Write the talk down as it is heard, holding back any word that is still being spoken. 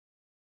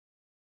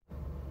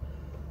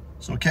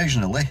So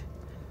occasionally,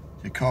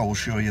 your car will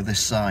show you this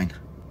sign.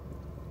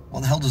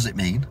 What the hell does it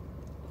mean?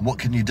 And what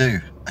can you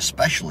do?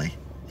 Especially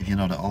if you're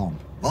not at home.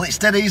 Well, it's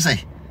dead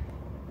easy.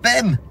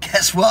 Bim!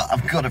 Guess what?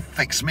 I've got to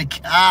fix my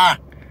car.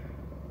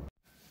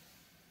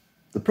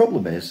 The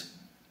problem is,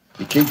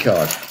 your key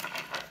card.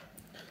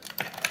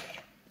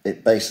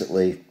 It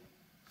basically,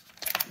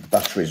 the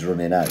battery's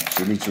running out.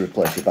 So you need to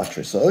replace your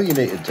battery. So all you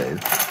need to do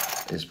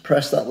is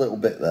press that little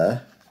bit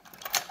there.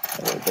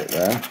 That little bit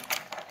there.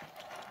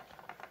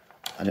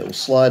 And it will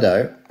slide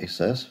out, he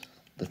says,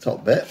 the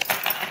top bit,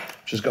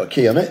 which has got a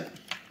key on it.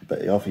 I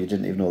bet you off, you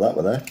didn't even know that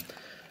were there.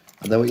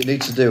 And then what you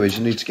need to do is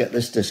you need to get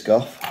this disc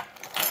off.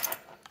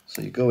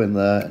 So you go in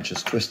there and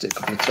just twist it a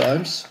couple of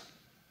times.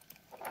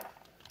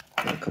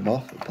 It'll come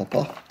off, it'll pop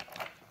off.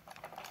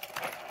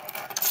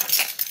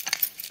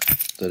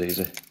 Dead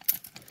easy.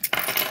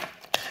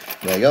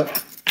 There you go.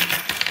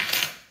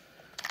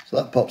 So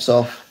that pops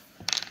off,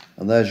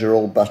 and there's your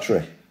old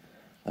battery.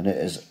 And it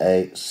is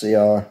a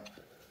CR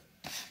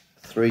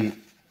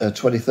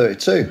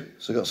 2032.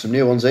 So I've got some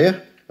new ones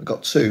here. I've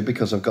got two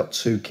because I've got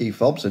two key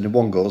fobs, and if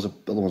one goes, the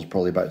other one's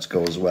probably about to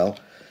go as well.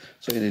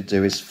 So what you need to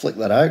do is flick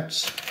that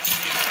out.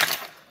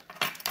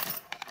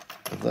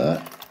 Like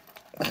that.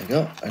 There you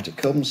go. Out it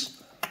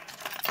comes.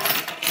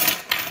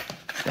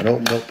 And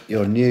open up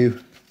your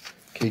new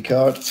key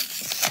card.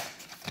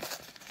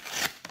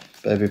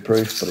 Baby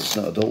proof, but it's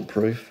not adult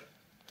proof.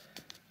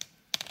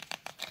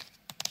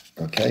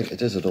 Okay,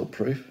 it is adult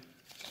proof.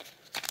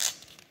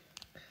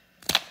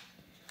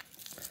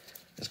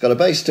 It's got a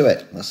base to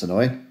it. That's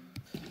annoying.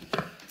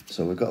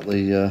 So we've got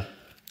the.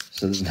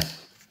 So there's no,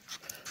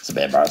 it's a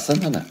bit embarrassing,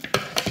 isn't it?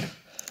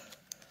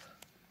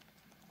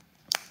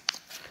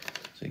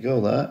 So you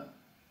go there.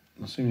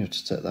 I assume you have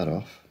to take that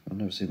off. I've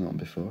never seen that one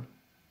before.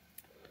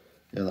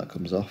 Yeah, that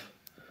comes off.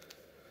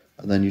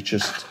 And then you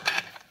just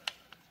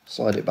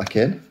slide it back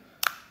in.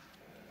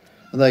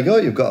 And there you go,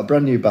 you've got a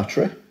brand new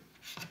battery.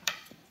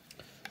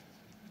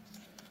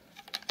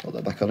 Put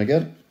that back on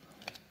again.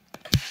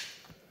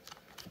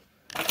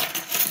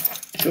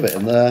 Shove it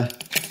in there.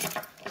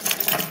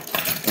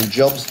 And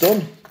job's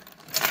done.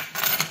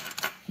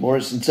 More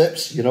instant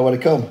tips, you know where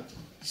to come.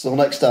 Till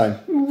next time.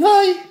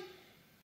 Bye.